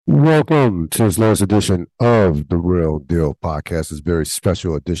Welcome to this latest edition of the Real Deal Podcast. This very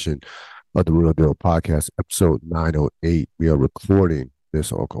special edition of the Real Deal Podcast, episode 908. We are recording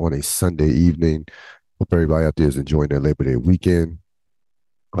this on a Sunday evening. Hope everybody out there is enjoying their Labor Day weekend.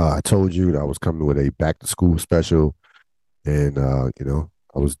 I told you that I was coming with a back to school special, and I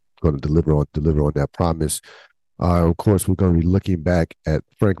was going to deliver on that promise. Of course, we're going to be looking back at,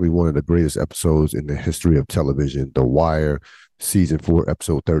 frankly, one of the greatest episodes in the history of television, The Wire, season 4,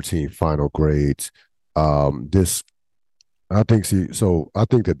 episode 13, final grades. This, I think, I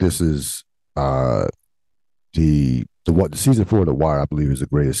think that this is the season 4 of The Wire, I believe, is the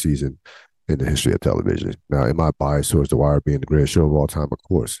greatest season in the history of television. Now, am I biased towards The Wire being the greatest show of all time? Of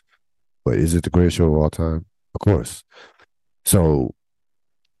course. But is it the greatest show of all time? Of course. So,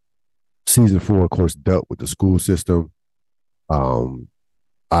 season 4, of course, dealt with the school system.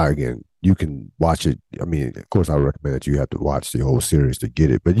 Again, you can watch it. I mean, of course, I recommend that you have to watch the whole series to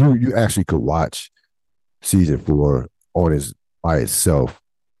get it, but you actually could watch season 4 by itself,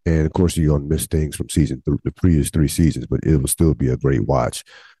 and of course, you're gonna miss things from the previous 3 seasons, but it will still be a great watch.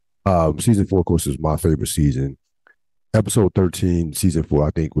 Season 4, of course, is my favorite season. Episode 13, season 4,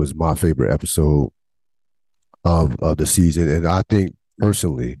 I think, was my favorite episode of the season, and I think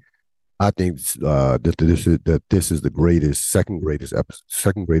personally, that this is the second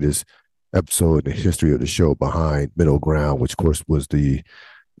greatest episode in the history of the show, behind Middle Ground, which of course was the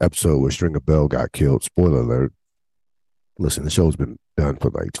episode where Stringer Bell got killed. Spoiler alert. Listen, the show's been done for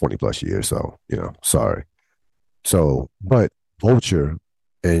like 20 plus years, so sorry. So, but Vulture,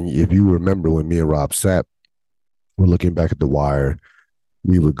 and if you remember when me and Rob Sapp were looking back at The Wire,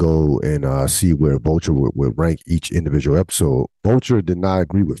 we would go and see where Vulture would rank each individual episode. Vulture did not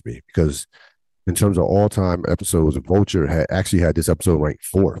agree with me because, in terms of all-time episodes, Vulture had this episode ranked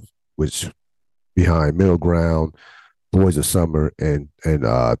 4th, which behind Middle Ground, Boys of Summer, and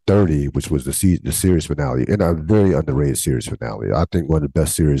 30, which was the series finale, and a very underrated series finale. I think one of the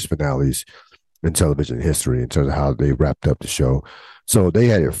best series finales in television history in terms of how they wrapped up the show. So they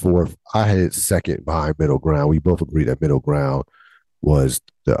had it 4th. I had it 2nd behind Middle Ground. We both agreed that Middle Ground was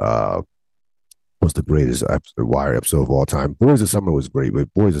the greatest Wire episode of all time. Boys of Summer was great,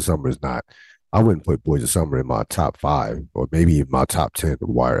 but Boys of Summer is not. I wouldn't put Boys of Summer in my top 5 or maybe even my top 10 of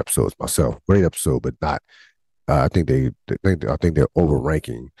Wire episodes myself. Great episode, but not. I think they're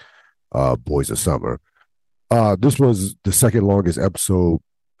overranking Boys of Summer. This was the second longest episode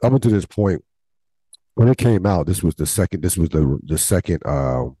up until this point. When it came out, this was the second. This was the second.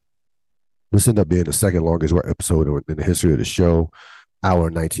 This ended up being the second longest episode in the history of the show. Hour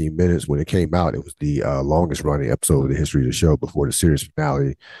and 19 minutes. When it came out, it was the longest running episode in the history of the show before the series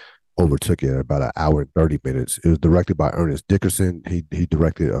finale overtook it at about an hour and 30 minutes. It was directed by Ernest Dickerson. He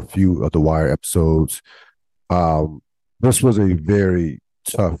directed a few of the Wire episodes. This was a very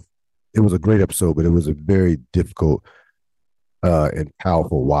tough. It was a great episode, but it was a very difficult and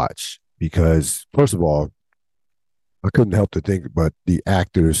powerful watch because, first of all, I couldn't help to think, but the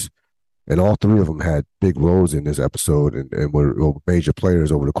actors, and all 3 of them had big roles in this episode and were major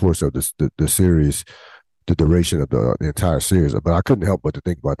players over the course of the series, the duration of the entire series. But I couldn't help but to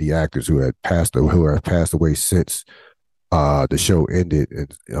think about the actors who have passed away since the show ended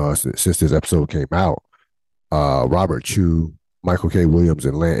and since this episode came out. Robert Chu, Michael K. Williams,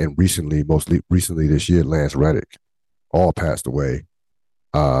 and most recently this year, Lance Reddick, all passed away.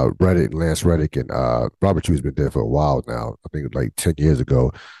 Lance Reddick and Robert Chu has been dead for a while now. I think like 10 years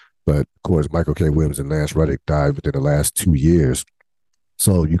ago. But of course, Michael K. Williams and Lance Reddick died within the last 2 years.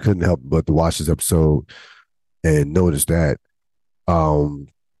 So you couldn't help but to watch this episode and notice that. I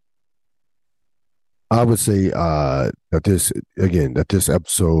would say that this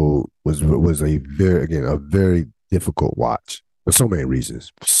episode was a very difficult watch for so many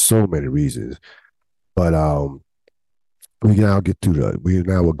reasons. But we now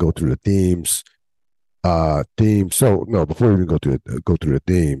will go through the themes. So no, before we even go through the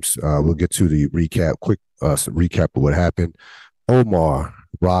themes, we'll get to the quick recap of what happened. Omar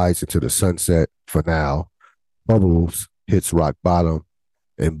rides into the sunset for now. Bubbles hits rock bottom,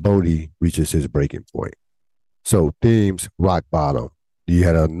 and Bodie reaches his breaking point. So themes, rock bottom. You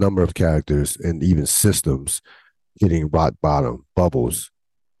had a number of characters and even systems hitting rock bottom. Bubbles,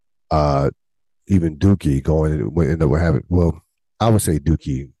 even Dookie I would say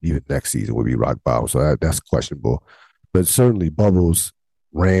Dookie even next season would be rock bottom, so that's questionable. But certainly Bubbles,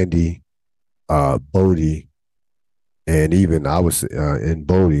 Randy, Bodie, and even I was in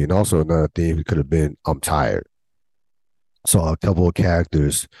Bodie, and also another theme could have been I'm tired. So a couple of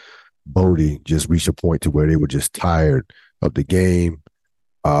characters, Bodie just reached a point to where they were just tired of the game.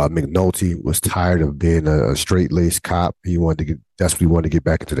 McNulty was tired of being a straight-laced cop. He wanted to desperately wanted to get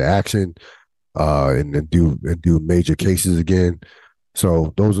back into the action, and do major cases again.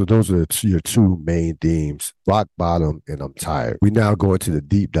 So those are your two main themes: rock bottom and I'm tired. We now go into the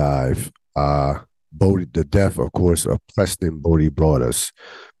deep dive. Bodie, the death, of course, of Preston Bodie Broadus.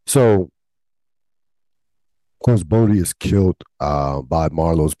 So, of course, Bodie is killed by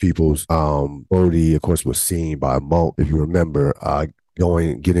Marlowe's peoples. Bodie, of course, was seen by Mo, if you remember,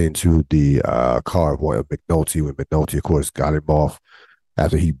 getting into the car of McNulty, when McNulty, of course, got him off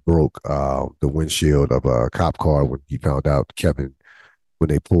after he broke the windshield of a cop car when he found out when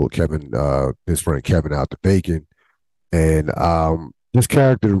they pulled his friend Kevin out the bacon. And this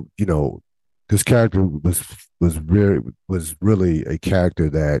character, this character was really a character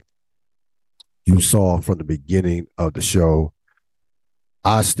that you saw from the beginning of the show.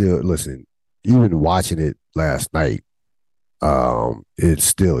 I still listen, even watching it last night, it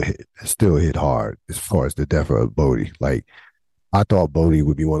still hit hard as far as the death of Bodie. Like, I thought Bodie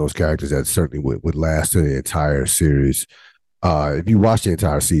would be one of those characters that certainly would last through the entire series. If you watch the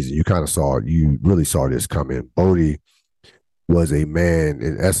entire season, you really saw this coming. Bodie was a man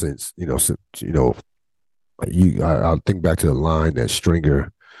in essence. I'll think back to the line that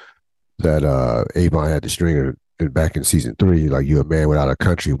Avon had to Stringer back in season 3, like, you're a man without a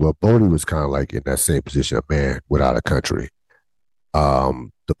country. Well, Bodie was kind of like in that same position, a man without a country.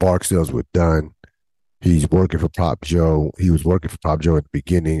 The Barksdales were done. He's working for Prop Joe. He was working for Prop Joe at the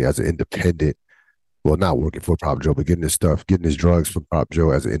beginning as an independent. Well, not working for Prop Joe, but getting his drugs from Prop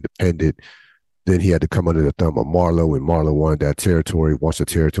Joe as an independent. Then he had to come under the thumb of Marlowe, and Marlowe wanted that territory. Once the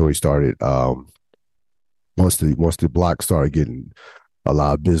territory started, once the block started getting a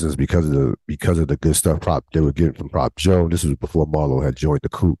lot of business because of the good stuff they were getting from Prop Joe. This was before Marlowe had joined the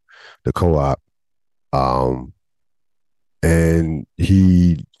co-op. And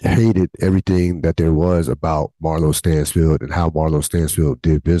he hated everything that there was about Marlowe Stansfield and how Marlowe Stansfield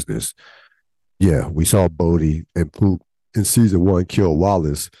did business. Yeah, we saw Bodie and Poop in season 1 kill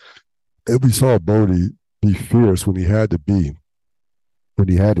Wallace, and we saw Bodie be fierce when he had to be.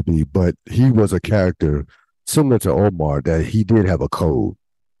 But he was a character similar to Omar, that he did have a code.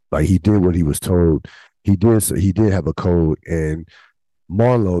 Like, he did what he was told. He did have a code, and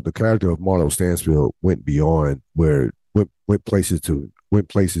Marlowe, the character of Marlowe Stansfield, went beyond went places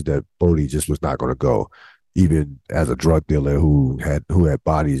that Bodie just was not going to go, even as a drug dealer who had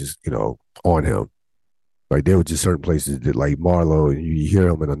bodies, on him. Like, there were just certain places that, like, Marlowe, and you hear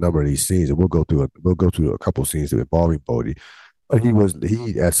him in a number of these scenes, and we'll go through a couple of scenes involving Bodie. But at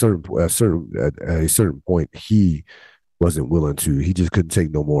a certain point, he wasn't willing to. He just couldn't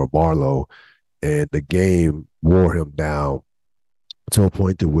take no more of Marlowe, and the game wore him down to a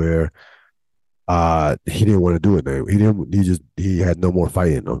point to where he didn't want to do it. Now he had no more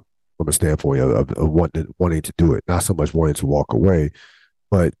fight in him from a standpoint of wanting to do it. Not so much wanting to walk away,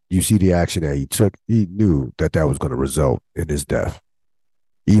 but you see the action that he took. He knew that was going to result in his death.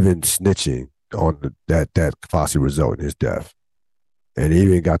 Even snitching on that possibly result in his death. And it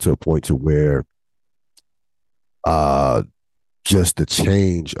even got to a point to where just the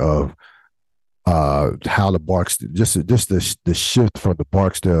change of how the the shift from the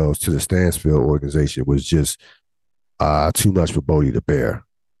Barksdales to the Stansfield organization was just too much for Bodie to bear.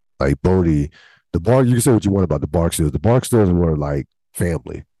 Like, Bodie, you can say what you want about the Barksdales. The Barksdales were like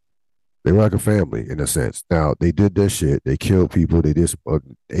family. They were like a family in a sense. Now, they did their shit. They killed people. They did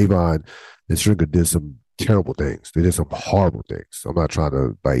some, Avon and Stringer did some terrible things. They did some horrible things. I'm not trying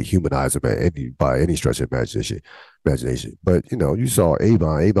to humanize them by any stretch of imagination. But you saw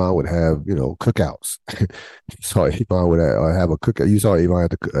Avon. Avon would have cookouts. You saw Avon would have a cookout. You saw Avon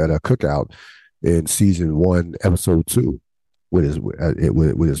at a cookout in season 1, episode 2, with his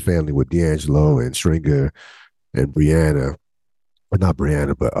family, with D'Angelo and Stringer and Brianna. Or not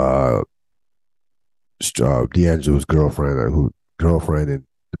Brianna, but D'Angelo's girlfriend and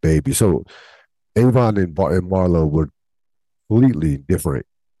the baby. So Avon and Marlowe were completely different.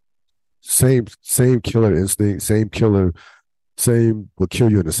 Same killer instinct, same will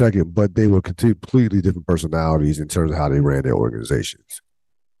kill you in a second, but they were completely different personalities in terms of how they ran their organizations.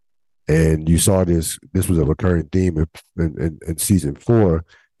 And you saw this was a recurring theme in season 4.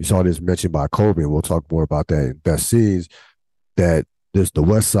 You saw this mentioned by Kobe, and we'll talk more about that in Best Scenes, that the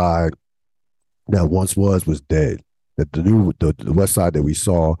West Side that once was dead. That the West Side that we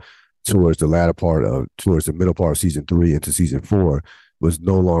saw towards the middle part of season 3 into season 4 was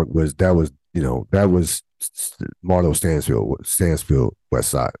no longer that was Marlowe Stansfield West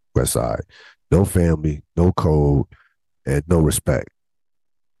Side. No family, no code, and no respect.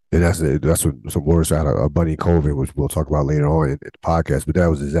 And that's what some words out of Bunny Colvin, which we'll talk about later on in the podcast. But that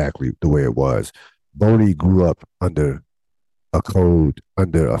was exactly the way it was. Bodie grew up under a code,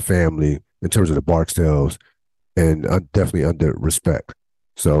 under a family in terms of the Barksdales, and definitely under respect.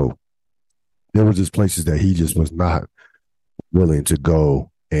 So there was just places that he just was not willing to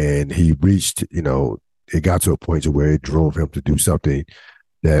go, and he reached, it got to a point to where it drove him to do something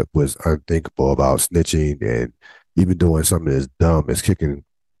that was unthinkable about snitching and even doing something as dumb as kicking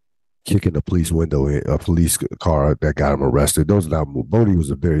a police window in a police car that got him arrested. Those are not moves. Bodie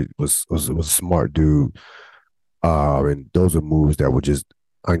was was a smart dude, and those are moves that were just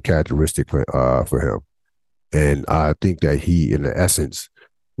uncharacteristic for him. And I think that he, in essence,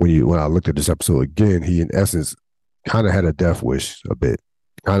 when I looked at this episode again, he in essence kind of had a death wish a bit.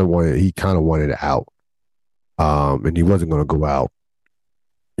 He kind of wanted out, and he wasn't going to go out.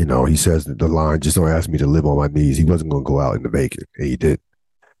 He says the line, "Just don't ask me to live on my knees." He wasn't going to go out in the vacant, and he did.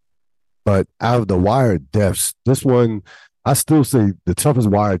 But out of the Wire deaths, this one, I still say the toughest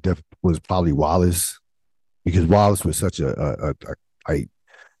Wire death was probably Wallace, because Wallace was such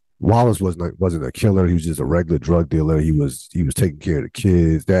Wallace wasn't a killer. He was just a regular drug dealer. He was taking care of the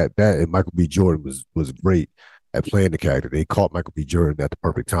kids. That and Michael B. Jordan was great at playing the character. They caught Michael B. Jordan at the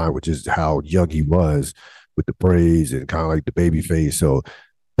perfect time, which is how young he was with the braids and kind of like the baby face. So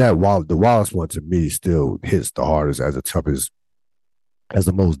the Wallace one to me still hits the hardest as the toughest, as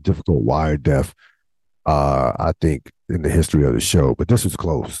the most difficult Wire death, I think, in the history of the show. But this is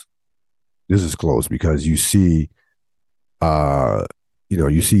close. This is close because you see,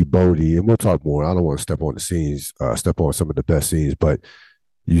 you see Bodie, and we'll talk more. I don't want to step on the scenes, step on some of the best scenes, but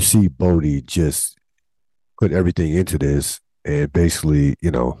you see Bodie just put everything into this and basically,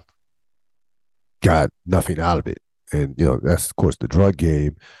 got nothing out of it. And, that's, of course, the drug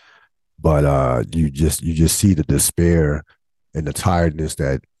game. But you just see the despair and the tiredness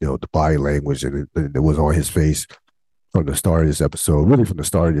that, the body language and it was on his face from the start of this episode, really from the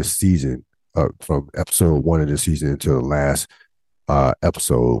start of this season, from episode 1 of the season until the last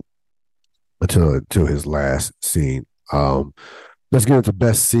episode, until his last scene. Let's get into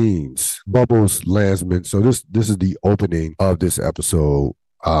best scenes. Bubbles, Landsman. So this is the opening of this episode.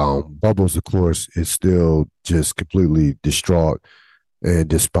 Bubbles, of course, is still just completely distraught and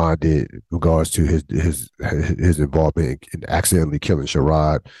despondent in regards to his involvement in accidentally killing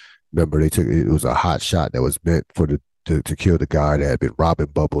Sherrod. Remember, it was a hot shot that was meant to kill the guy that had been robbing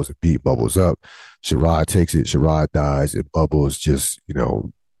Bubbles and beating Bubbles up. Sherrod takes it. Sherrod dies, and Bubbles just, he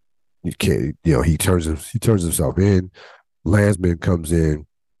can't, he turns himself in. Landsman comes in,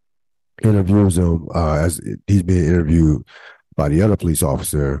 interviews him as he's being interviewed by the other police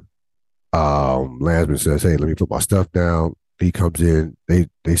officer. Landsman says, "Hey, let me put my stuff down." He comes in. They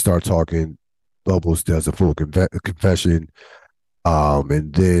start talking. Bubbles does a full confession,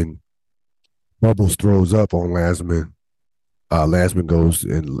 and then Bubbles throws up on Landsman. Landsman goes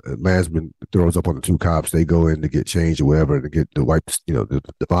and Landsman throws up on the two cops. They go in to get change or whatever to get the wipe, the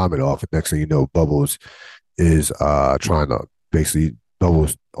vomit off. And next thing you know, Bubbles is trying to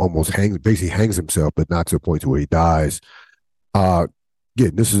Bubbles almost hangs himself, but not to the point to where he dies. Again,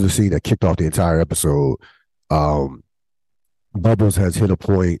 this is the scene that kicked off the entire episode. Bubbles has hit a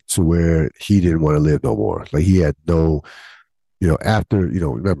point to where he didn't want to live no more. Like he had no, after,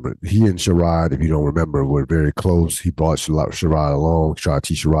 remember, he and Sherrod, if you don't remember, were very close. He brought Sherrod along, tried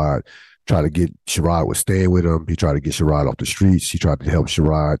to teach Sherrod, tried to get Sherrod was staying with him. He tried to get Sherrod off the streets. He tried to help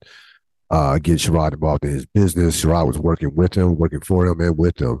Sherrod, get Sherrod involved in his business. Sherrod was working for him and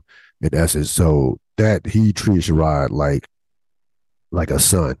with him, in essence. So that he treated Sherrod like a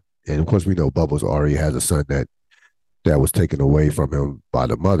son. And of course, we know Bubbles already has a son that was taken away from him by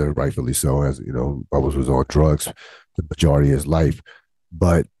the mother, rightfully so, as Bubbles was on drugs the majority of his life.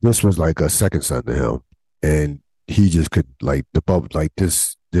 But this was like a second son to him. And he just could,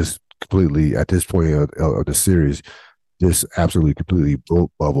 this completely, at this point of the series, this absolutely completely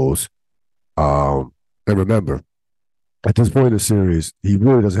broke Bubbles. And remember, at this point in the series, he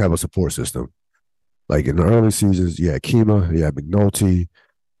really doesn't have a support system. Like in the early seasons, you had Kima, you had McNulty,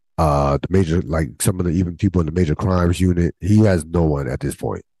 the major, some of the even people in the major crimes unit. He has no one at this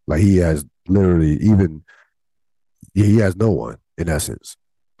point. Like he has literally he has no one in essence.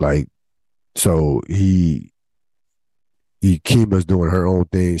 So Kima's doing her own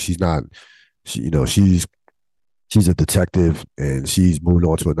thing. She's a detective and she's moving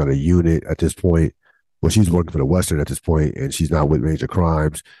on to another unit at this point. Well, she's working for the Western at this point, and she's not with major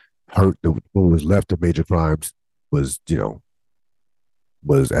crimes. What was left of major crimes was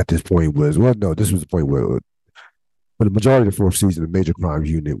at this point this was the point where, for the majority of the fourth season, the major crimes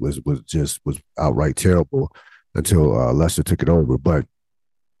unit was outright terrible until Lester took it over. But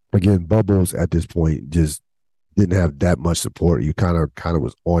again, Bubbles at this point just didn't have that much support. He kind of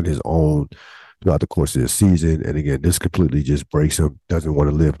was on his own throughout the course of the season. And again, this completely just breaks him. Doesn't want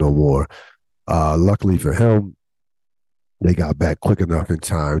to live no more. Luckily for him, they got back quick enough in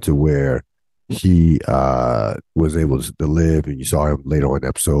time to where he was able to live. And you saw him later on in the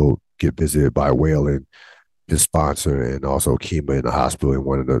episode get visited by Waylon, his sponsor, and also Kima in the hospital in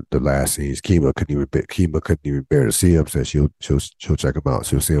one of the last scenes. Kima couldn't even bear to see him. Said she'll check him out.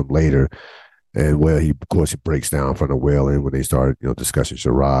 She'll see him later. And well, he of course he breaks down in front of Waylon when they start discussing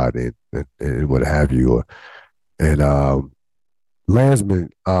charade and what have you. And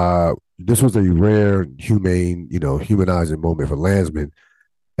Landsman, this was a rare, humane, humanizing moment for Landsman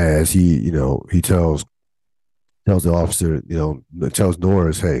as he tells the officer, tells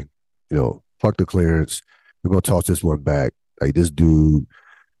Norris, hey, fuck the clearance. We're gonna toss this one back. Like this dude,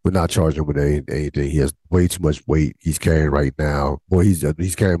 we're not charging him with anything. He has way too much weight he's carrying right now. Boy,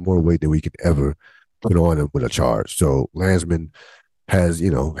 he's carrying more weight than we could ever put on him with a charge. So Landsman has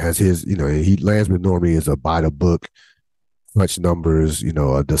his, Landsman normally is a by the book, much numbers,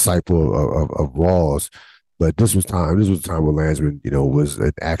 a disciple of Rawls. But this was time. This was a time when Landsman, was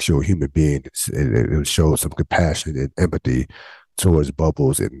an actual human being and showed some compassion and empathy towards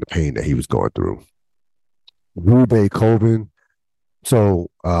Bubbles and the pain that he was going through. Rube Colvin. So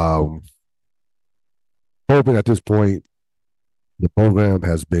Colvin at this point, the program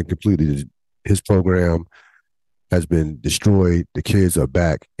has been completely. His program has been destroyed. The kids are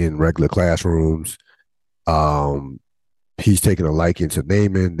back in regular classrooms. He's taken a liking to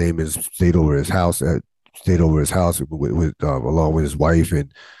Naaman. Naaman's stayed over his house with along with his wife,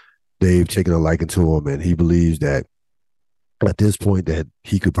 and they've taken a liking to him. And he believes that at this point that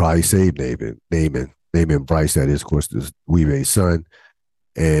he could probably save Naaman Bryce, that is, of course, this Weebay's son.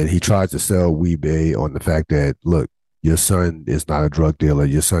 And he tries to sell Weebay on the fact that, look, your son is not a drug dealer.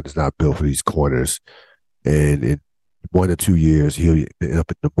 Your son is not built for these corners. And in 1 or 2 years, he'll end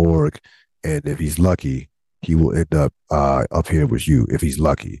up in the morgue. And if he's lucky, he will end up here with you if he's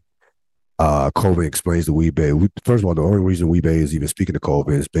lucky. Colvin explains to Weebay. First of all, the only reason Weebay is even speaking to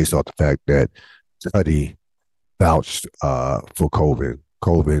Colvin is based off the fact that Cuddy vouched for Colvin.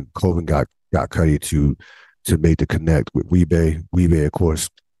 Colvin got Cuddy to make the connect with Weebay. Weebay, of course,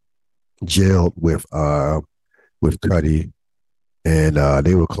 jailed with Cuddy, and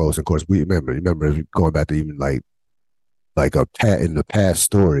they were close. Of course, we remember going back to even like in the past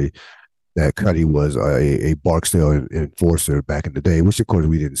story that Cuddy was a Barksdale enforcer back in the day, which of course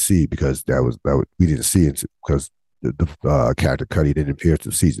we didn't see because we didn't see it because the character Cuddy didn't appear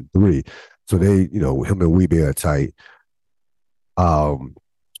to season 3. So they, him and Weebay are tight.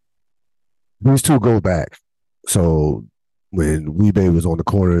 These two go back. So when Weebay was on the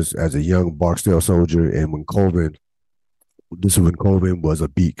corners as a young Barksdale soldier, and when Colvin was a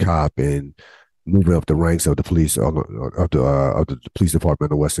beat cop and moving up the ranks of the police of the police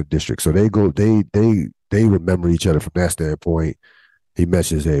department of the Western District. So they remember each other from that standpoint. He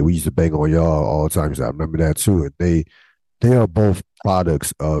mentions, hey, we used to bang on y'all all the time. So I remember that too. And they are both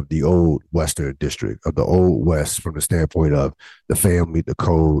products of the old Western District, of the old West, from the standpoint of the family, the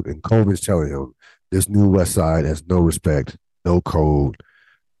code. And Colvin's telling him, this new West Side has no respect, no code.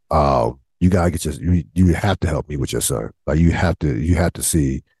 You gotta you have to help me with your son. Like you have to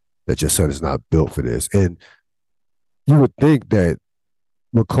see that your son is not built for this. And you would think that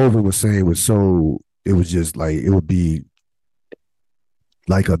what Colvin was saying it was just like, it would be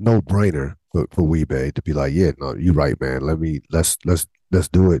like a no-brainer for Weebay to be like, yeah, no, you're right, man. Let's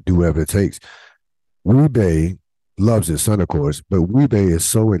do it, do whatever it takes. Weebay loves his son, of course, but Weebay is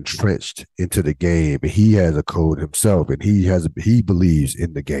so entrenched into the game. He has a code himself, and he believes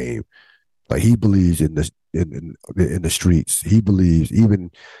in the game. Like he believes in the streets. He believes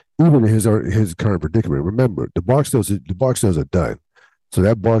even in his current predicament. Remember, the Barksdales are done. So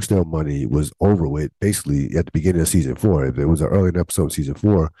that Barksdale money was over with basically at the beginning of season 4. There was an early episode of season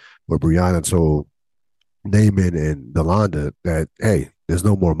 4 where Brianna told Naaman and Yolanda that, hey, there's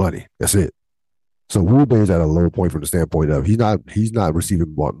no more money. That's it. So Weebay is at a low point from the standpoint of he's not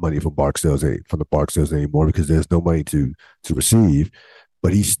receiving money from the Barksdales anymore because there's no money to receive.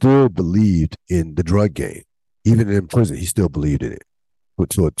 But he still believed in the drug game. Even in prison, he still believed in it,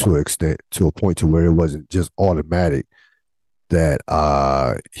 but to an extent, to a point to where it wasn't just automatic that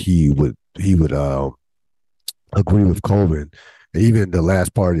he would agree with Colvin. And even the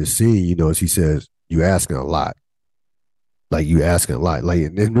last part of the scene, as he says, "You asking a lot." Like you asking a lot. Like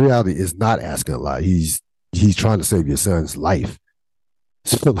in reality, it's not asking a lot. He's trying to save your son's life.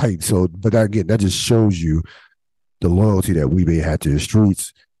 But again, that just shows you the loyalty that Weebay had to the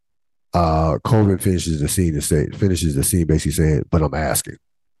streets. Colvin finishes the scene basically saying, "But I'm asking."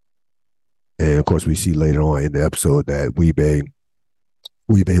 And of course, we see later on in the episode that Weebay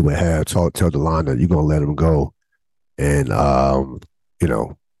would have tell Delana, you're gonna let him go, and you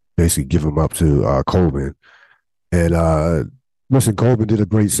know, basically give him up to Coleman. And listen, Coleman did a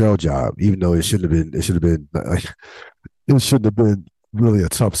great sell job, even though it shouldn't have been. It should have been. It shouldn't have been really a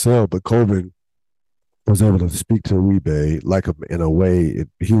tough sell, but Coleman was able to speak to Weebay like in a way.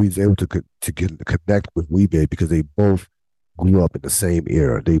 He was able to connect with Weebay because they both grew up in the same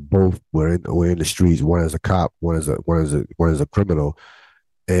era. They both were in the streets. One as a cop, one as a criminal,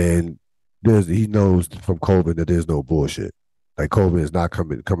 and he knows from Coleman that there's no bullshit. Like Coleman is not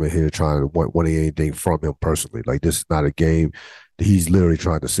coming here trying to wanting anything from him personally. Like this is not a game. He's literally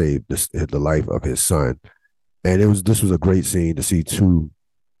trying to save the life of his son. And this was a great scene to see two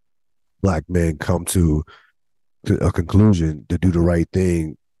black men come to a conclusion to do the right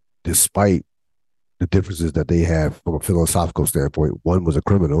thing, despite the differences that they have from a philosophical standpoint. One was a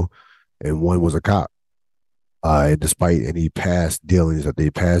criminal, and one was a cop. And despite any past dealings that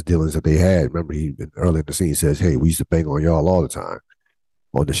they had, remember he earlier in the scene says, "Hey, we used to bang on y'all all the time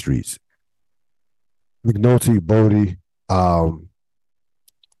on the streets." McNulty, Bodie,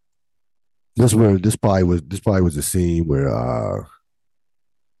 this probably was the scene where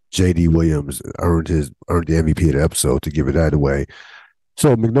J.D. Williams earned the MVP of the episode, to give it that away.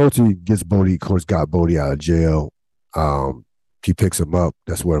 So McNulty gets Bodie, of course, got Bodie out of jail. He picks him up.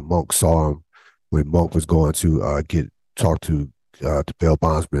 That's where Monk saw him when Monk was going to talk to bail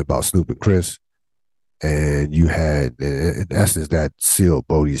bondsman about Snoop and Chris. And you had, in essence, that sealed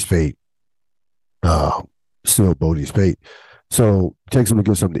Bodie's fate. So takes him to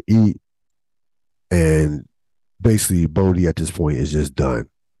get something to eat. And basically, Bodie at this point is just done.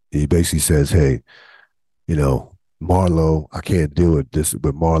 He basically says, "Hey, Marlo, I can't deal with this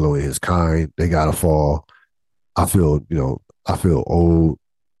with Marlo and his kind. They gotta fall. I feel old."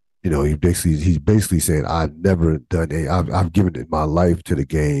 He's basically saying, "I've never done any. I've given my life to the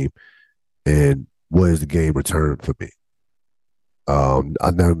game, and what is the game returned for me?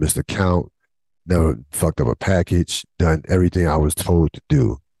 I never missed a count, never fucked up a package, done everything I was told to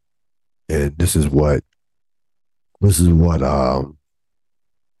do, and this is what has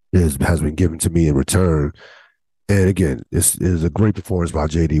been given to me in return." And again, this is a great performance by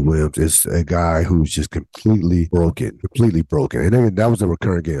J.D. Williams. It's a guy who's just completely broken. And then that was a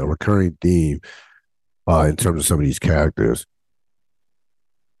recurring theme in terms of some of these characters,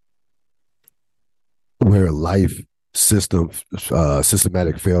 where life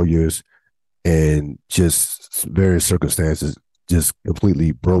systematic failures and just various circumstances just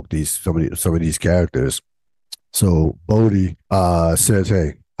completely broke some of these characters. So Bodie says,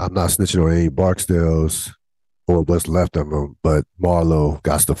 "Hey, I'm not snitching on any Barksdales or what's left of them, but Marlo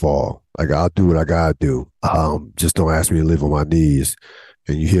got to fall. Like, I'll do what I gotta do. Just don't ask me to live on my knees."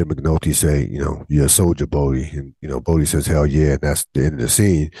 And you hear McNulty say, "You're a soldier, Bodie." And, Bodie says, "Hell yeah." And that's the end of the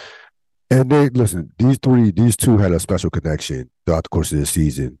scene. And these two had a special connection throughout the course of the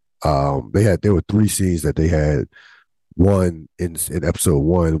season. There were three scenes that they had. One in episode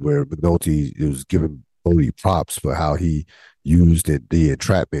 1 where McNulty was giving Bodie props for how he used the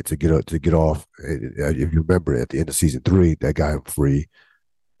entrapment to get off. If you remember, at the end of season 3, that got him free.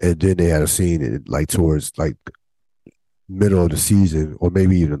 And then they had a scene towards middle of the season, or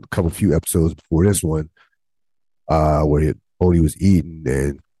maybe even a few episodes before this one, where Bodie was eating,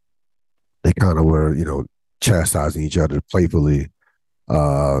 and they kind of were, chastising each other playfully.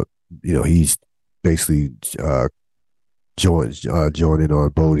 He's basically joining on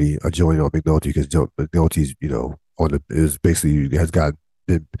Bodie, joining on McNulty, because McNulty's,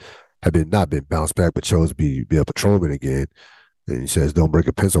 not been bounced back, but chose to be a patrolman again. And he says, "Don't break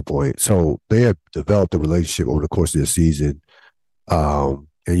a pencil point." So they have developed a relationship over the course of the season. And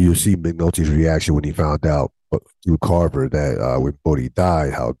you see McNulty's reaction when he found out through Carver that when Bodie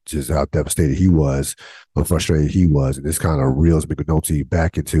died, how devastated he was, how frustrated he was. And this kind of reels McNulty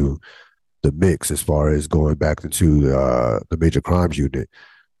back into the mix as far as going back into the major crimes unit.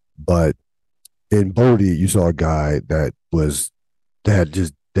 But in Bodie, you saw a guy that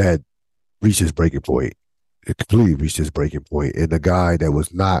had reached his breaking point. It completely reached his breaking point, and a guy that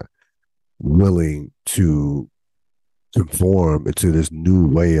was not willing to conform into this new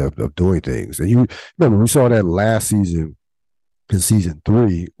way of doing things. And you remember, we saw that last season in season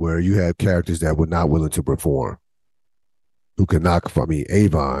 3, where you had characters that were not willing to perform, who could not.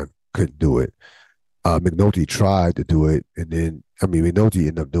 Avon couldn't do it. McNulty tried to do it, and then McNulty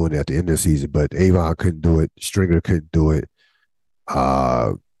ended up doing it at the end of the season, but Avon couldn't do it. Stringer couldn't do it.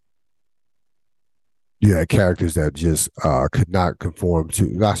 You had characters that just could not conform to.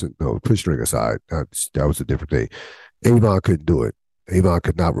 No, put Stringer aside. That was a different thing. Avon couldn't do it. Avon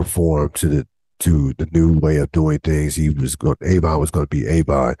could not reform to to the new way of doing things. Avon was going to be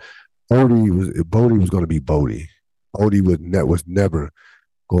Avon. Bodie was going to be Bodie. Bodie was never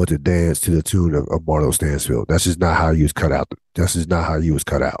going to dance to the tune of Marlo Stansfield. That's just not how he was cut out. That's just not how he was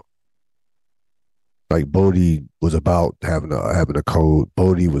cut out. Like Bodie was about having a code.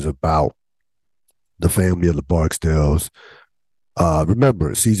 Bodie was about the family of the Barksdales.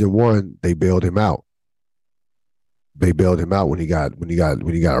 Remember, season 1, they bailed him out. They bailed him out when he got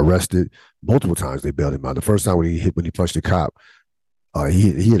arrested multiple times. They bailed him out. The first time when he punched a cop,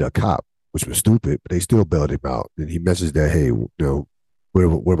 he hit a cop, which was stupid, but they still bailed him out. And he messaged that, hey,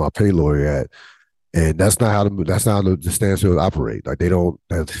 where my pay lawyer at? And that's not how the Stansfields operate. Like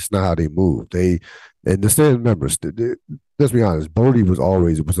that's not how they move. And the stand members. Let's be honest. Bodie was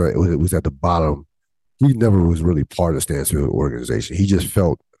at the bottom. He never was really part of the Stansfield organization. He just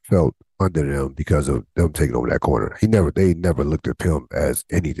felt under them because of them taking over that corner. They never looked at him as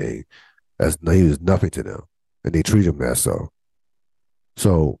anything, as he was nothing to them, and they treat him as so.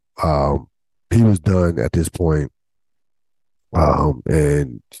 So he was done at this point,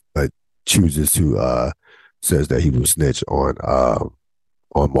 and chooses to says that he will snitch on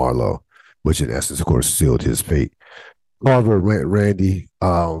Marlo, which in essence, of course, sealed his fate. Carver, Randy.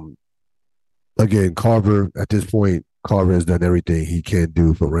 Again, Carver at this point, Carver has done everything he can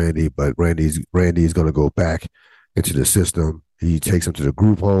do for Randy, but Randy's going to go back into the system. He takes him to the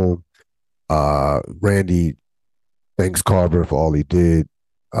group home. Randy thanks Carver for all he did.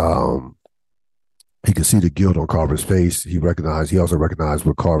 He could see the guilt on Carver's face. He also recognized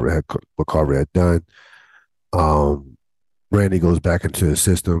what Carver had done. Randy goes back into the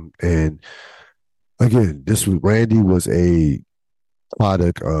system, and again, Randy was a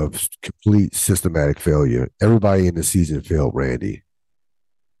product of complete systematic failure. Everybody in the season failed Randy.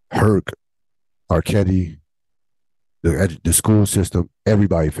 Herc, Arquetti, the school system,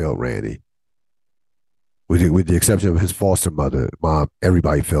 everybody failed Randy. With the exception of his foster mom,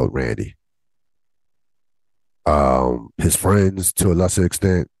 everybody failed Randy. His friends, to a lesser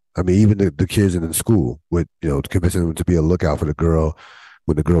extent. I mean, even the kids in the school, with convincing them to be a lookout for the girl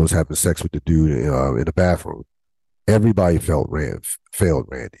when the girl was having sex with the dude in the bathroom. Everybody failed Randy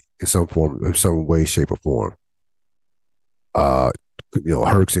in some way, shape, or form.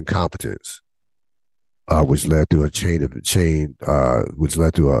 Herc's incompetence, which led to which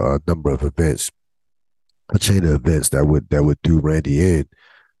led to a number of events, a chain of events that would do Randy in.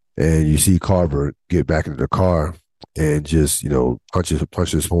 And you see Carver get back into the car and just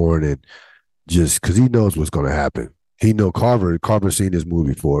punches horn, and just because he knows what's going to happen. He know Carver's seen this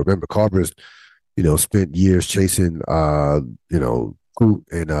movie before. Remember, Carver's spent years chasing Coop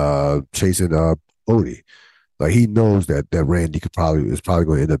and chasing Bodie. Like, he knows that Randy is probably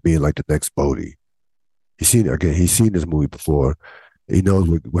going to end up being like the next Bodie. He's seen this movie before. He knows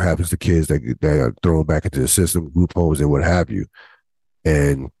what happens to kids that are thrown back into the system, group homes, and what have you.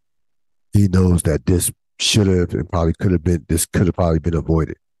 And he knows that this should have and probably could have been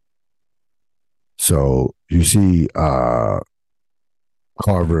avoided. So you see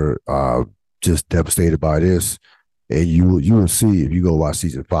Carver just devastated by this, and you will see, if you go watch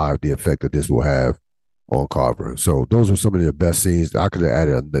season 5, the effect that this will have on Carver. So those were some of the best scenes. I could have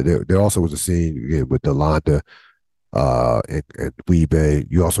added. There also was a scene again with Delonda and Weebay.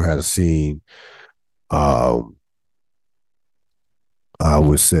 You also had a scene. I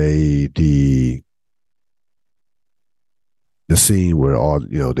would say the scene where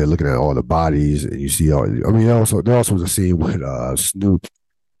they're looking at all the bodies, and you see there also was a scene with Snoop,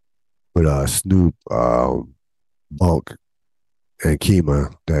 Bunk, and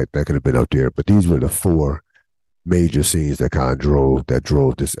Kima that could have been up there. But these were the 4 major scenes that kind of drove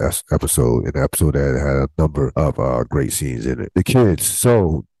this episode, an episode that had a number of great scenes in it. The kids.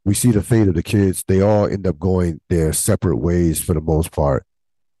 So we see the fate of the kids. They all end up going their separate ways for the most part.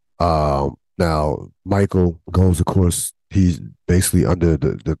 Now, Michael goes, of course, he's basically under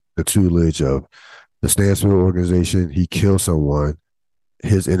the tutelage of the Stansfield organization. He kills someone.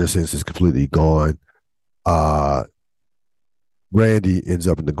 His innocence is completely gone. Randy ends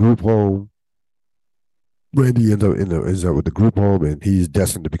up in the group home. Randy ends up with the group home, and he's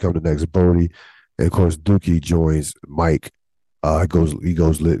destined to become the next Bodie. And of course, Dookie joins Mike. Goes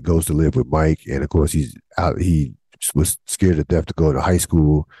to live with Mike, and of course he was scared to death to go to high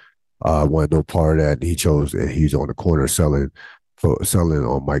school. Wanted no part of that, and he's on the corner selling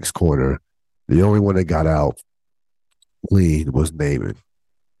on Mike's corner. The only one that got out clean was Naaman.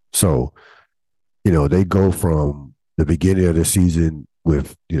 So, they go from the beginning of the season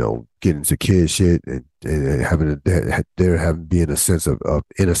with, getting to kid shit and having being a sense of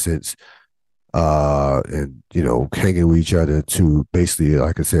innocence and hanging with each other to basically,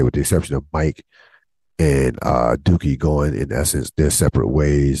 like I said, with the exception of Mike and Dookie going in essence their separate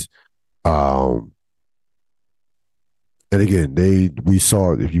ways. Um, and again, we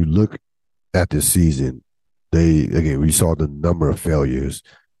saw, if you look at this season, we saw the number of failures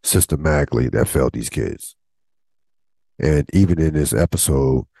systematically that failed these kids. And even in this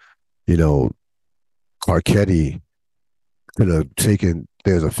episode, you know, Carcetti could have taken,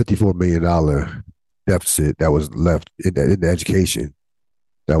 there's a $54 million deficit that was left in education,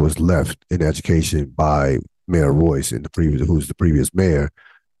 that was left in education by Mayor Royce who's the previous mayor.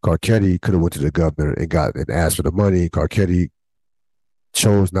 Carcetti could have went to the governor and asked for the money. Carcetti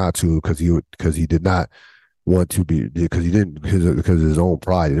chose not to because he did not want to be, because because of his own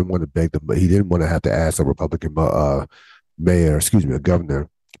pride. He didn't want to beg them, but he didn't want to have to ask a Republican mayor, excuse me, a governor,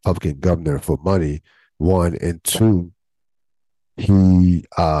 Republican governor for money. One, and two, he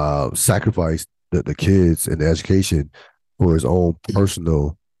sacrificed the kids and the education for his own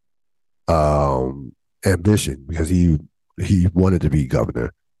personal ambition, because he wanted to be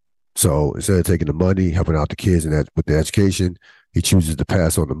governor. So instead of taking the money, helping out the kids with the education, he chooses to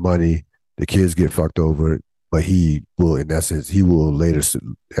pass on the money. The kids get fucked over, but he will, in essence, later,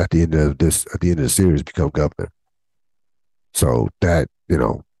 at the end of the series, become governor. So that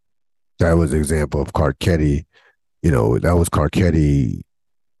was an example of Carcetti. That was Carcetti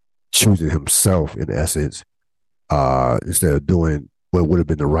choosing himself, in essence, instead of doing what would have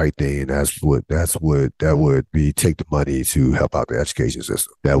been the right thing. And that would be, take the money to help out the education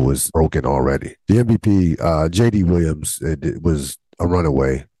system that was broken already. The MVP, J.D. Williams, was a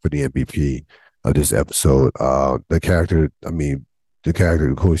runaway for the MVP of this episode. The character,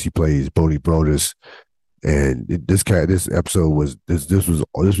 of course, he plays Bodie Broadus. And this episode was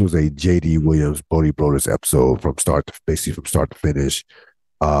a J.D. Williams, Bodie Broadus episode from start to finish.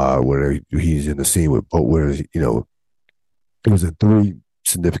 Where he's in the scene with Boat, where it was in 3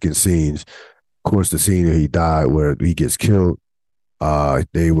 significant scenes. Of course, the scene that he died, where he gets killed.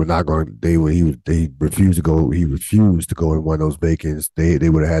 They were not going. They refused to go. He refused to go in one of those vacants. They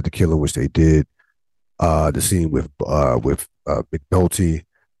would have had to kill him, which they did. The scene with McNulty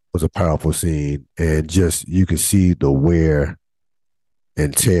was a powerful scene, and just, you could see the wear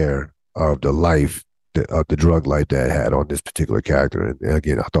and tear of the life, of the drug life that it had on this particular character. And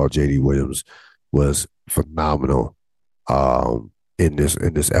again, I thought J.D. Williams was phenomenal in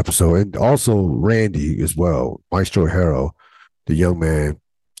this episode, and also Randy as well. Maestro Harrow, the young man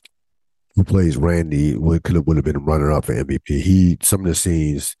who plays Randy, would have been runner up for MVP. Some of the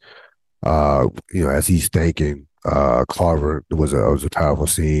scenes, as he's thanking Carver, was a powerful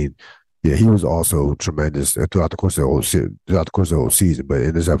scene. Yeah, he was also tremendous throughout the course of the whole season. But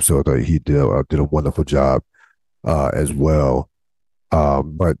in this episode, he did a wonderful job as well.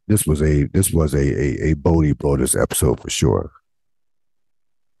 But this was a Bodie Broadus episode for sure.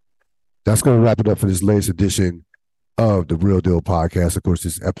 That's going to wrap it up for this latest edition of the Real Deal Podcast. Of course,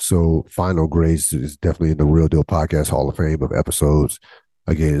 this episode, Final Grace, is definitely in the Real Deal Podcast Hall of Fame of episodes.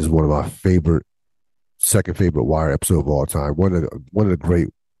 Again, it's one of my second favorite Wire episode of all time. One of the great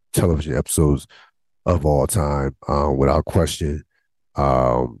television episodes of all time, without question.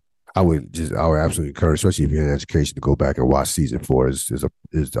 I would absolutely encourage, especially if you're in education, to go back and watch season 4. Is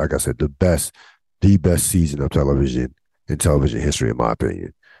like I said, the best season of television in television history, in my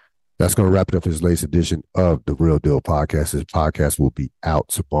opinion. That's going to wrap it up for this latest edition of the Real Deal Podcast. This podcast will be out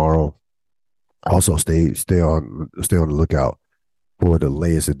tomorrow. Also, stay on the lookout for the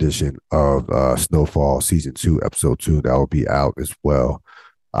latest edition of Snowfall Season 2, Episode 2. That will be out as well.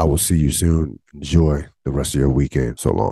 I will see you soon. Enjoy the rest of your weekend. So long.